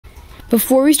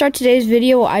Before we start today's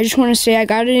video, I just want to say I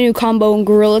got a new combo in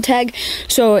Gorilla Tag.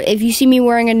 So if you see me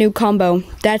wearing a new combo,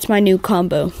 that's my new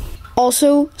combo.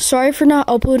 Also, sorry for not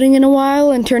uploading in a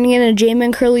while and turning in a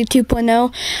J-Man Curly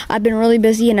 2.0. I've been really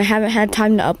busy and I haven't had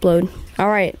time to upload.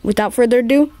 Alright, without further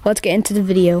ado, let's get into the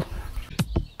video.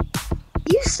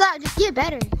 You suck, just get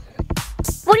better.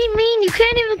 What do you mean? You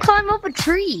can't even climb up a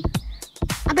tree.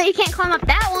 I bet you can't climb up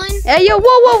that one. Hey, yo,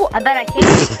 whoa. I bet I can.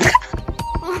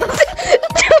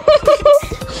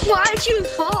 Why'd you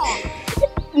fall?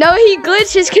 No, he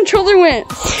glitched, his controller went,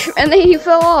 and then he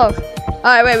fell off.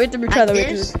 Alright, wait, we have to retry that.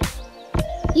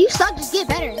 You suck, just get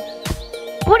better.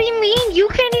 What do you mean? You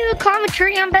can't even climb a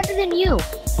tree, I'm better than you.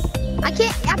 I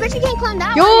bet you can't climb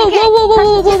that one.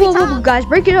 Whoa, whoa, guys,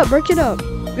 break it up. We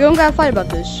don't gotta fight about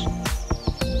this.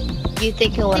 You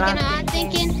thinking what I'm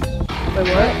thinking? Wait,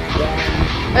 what?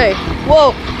 Hey,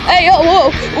 whoa. Hey, yo,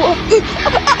 whoa.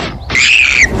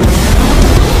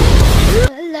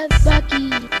 I love Bucky.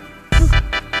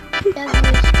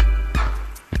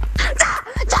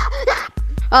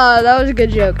 That was a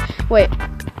good joke. Wait,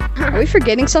 are we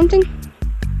forgetting something?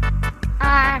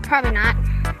 Probably not.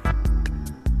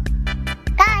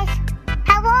 Guys,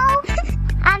 hello?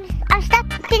 I'm stuck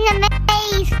in a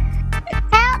maze.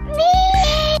 Help me!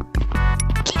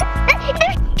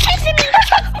 They're chasing me.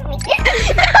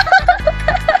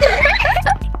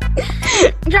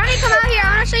 Johnny, come out here.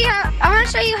 I want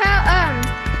to show you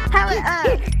how it.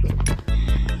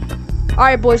 All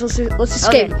right, boys, let's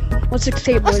escape. Okay. Let's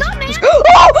escape, boys. What's up, man?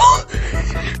 Oh!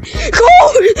 Go!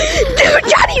 Dude,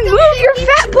 Johnny, move your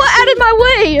fat butt out of my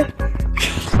way!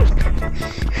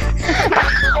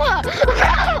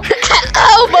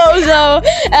 Ow, bozo!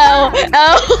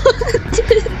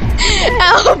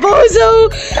 Ow, bozo!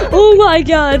 Oh my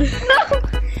god. No!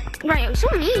 Right, you're so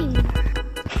mean.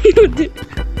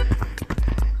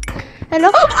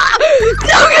 Hello?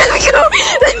 No,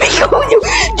 let me go!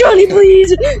 Johnny,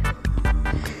 please!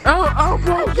 Oh, I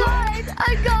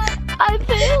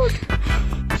failed.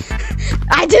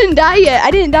 I didn't die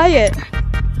yet.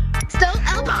 Still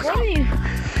elbow.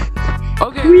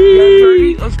 Okay,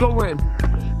 ready? Let's go in.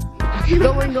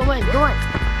 Go in.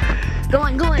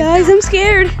 Guys, I'm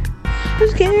scared.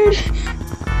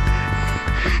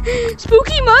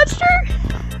 Spooky monster?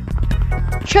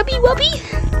 Chubby Wubby?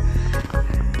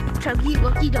 Chubby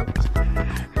Wubby Dubby.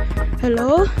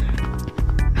 Hello?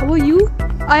 How are you?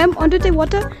 I am under the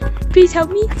water. Please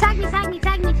help me. Tag me.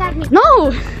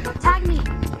 No! Tag me.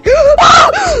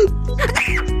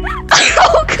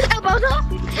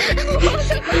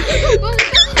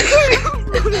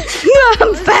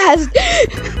 I'm fast.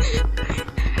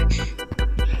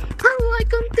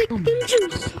 I'm thinking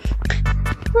juice.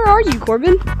 Where are you,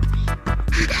 Corbin?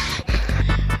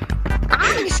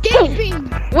 I'm escaping.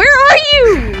 Where are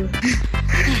you?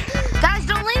 Guys,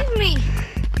 don't leave me.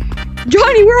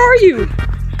 Johnny, where are you?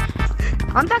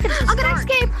 I'm back at the start. I'm gonna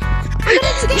escape.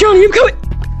 Johnny, I'm coming.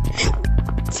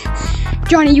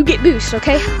 Johnny, you get boost,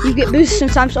 okay? You get boost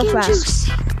since I'm so fast.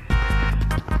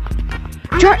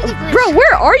 Bro,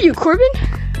 where are you, Corbin?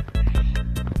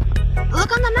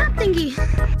 Look on the map thingy.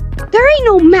 There ain't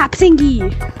no map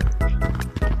thingy.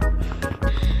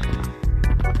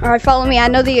 Alright, follow me. I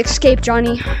know the escape,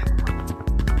 Johnny.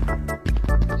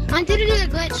 I didn't do the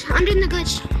glitch. I'm doing the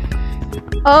glitch.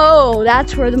 Oh,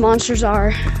 that's where the monsters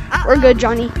are. We're good,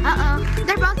 Johnny.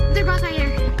 They're both right here.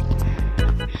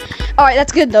 Alright,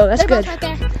 that's good though. That's good. Both right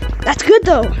there. That's good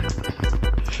though.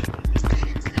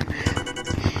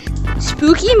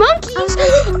 Spooky monkeys.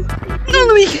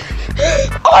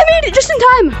 Oh, I made it just in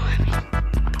time.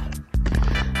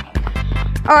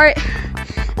 Alright.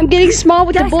 I'm getting small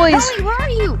with the boys. Johnny, where are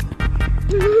you?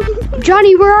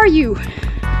 Johnny, where are you?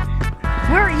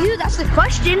 Where are you? That's the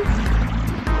question.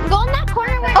 Go in that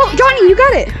corner. Oh, Johnny, you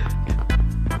got it.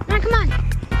 No, come on.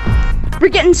 We're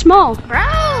getting small. Bro.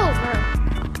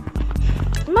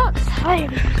 I'm not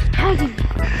excited.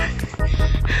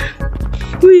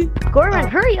 Gorman,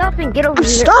 hurry up and get over I'm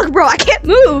here. stuck, bro. I can't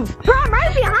move. Bro, I'm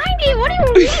right behind you. What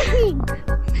do you mean?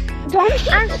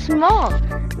 I'm small.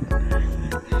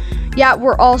 Yeah,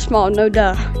 we're all small. No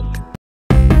duh.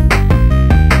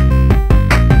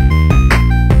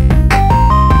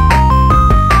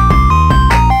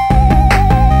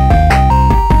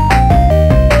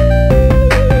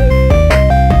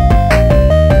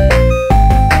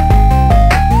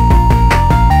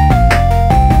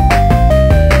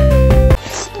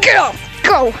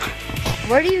 Go!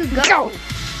 Where do you go? Go!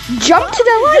 Jump to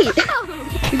the light!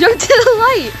 Jump to the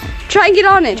light! Try and get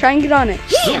on it.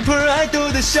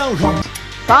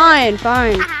 Fine.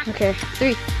 Okay,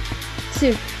 3,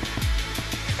 2.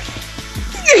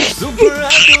 Super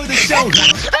idol 的笑容。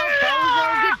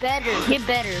better. Get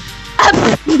better.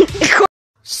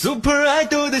 Super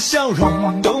Idol 的笑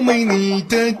容都没你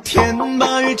的甜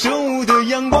，8月正午的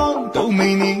阳光都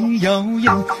没你耀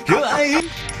眼，热爱。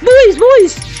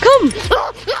Boys, come!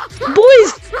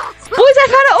 Boys, I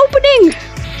found an opening!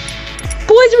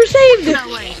 Boys, we're saved! No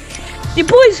way. You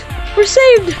boys, we're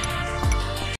saved!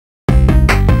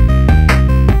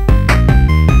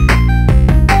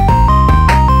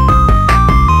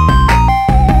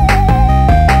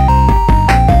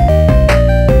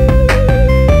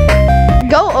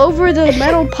 Go over the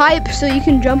metal pipe so you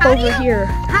can jump over here.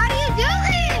 How do you do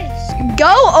this?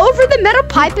 Go over the metal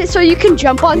pipe so you can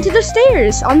jump onto the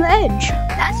stairs on the edge.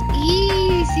 That's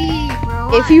easy,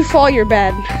 bro. If you fall, you're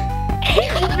bad.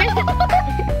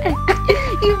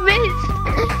 You missed.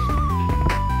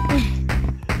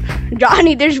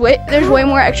 Johnny, there's way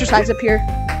more exercise up here.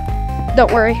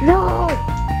 Don't worry. No.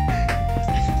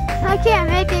 I can't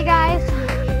make it, guys.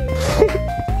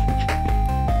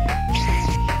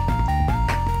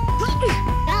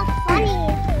 That's funny.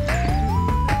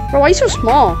 Bro, why are you so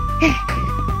small?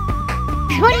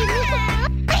 What do you mean?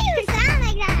 Why do you sound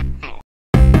like that?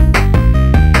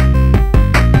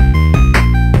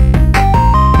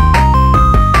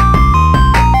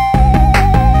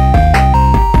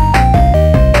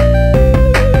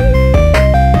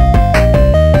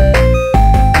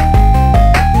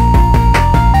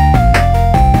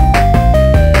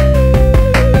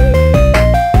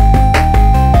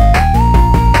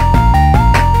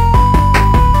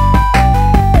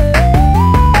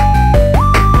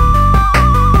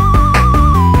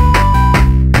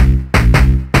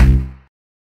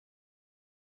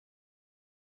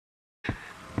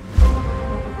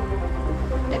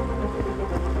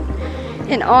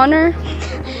 In honor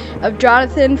of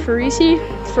Jonathan Farisi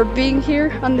for being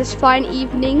here on this fine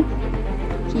evening.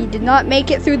 He did not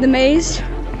make it through the maze,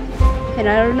 and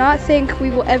I do not think we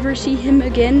will ever see him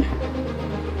again.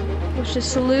 Let's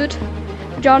just salute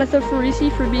Jonathan Farisi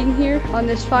for being here on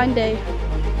this fine day.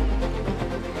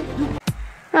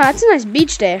 Ah, it's a nice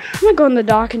beach day. I'm gonna go on the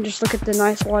dock and just look at the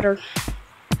nice water.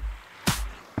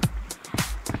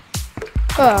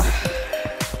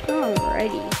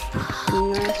 Alrighty.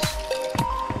 Nice.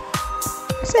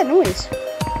 What's that noise?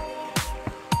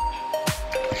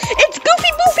 It's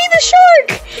Goofy Boofy the shark!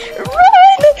 Run!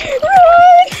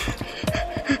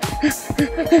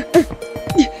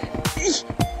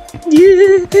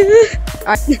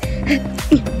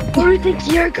 Where do you think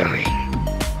you're going?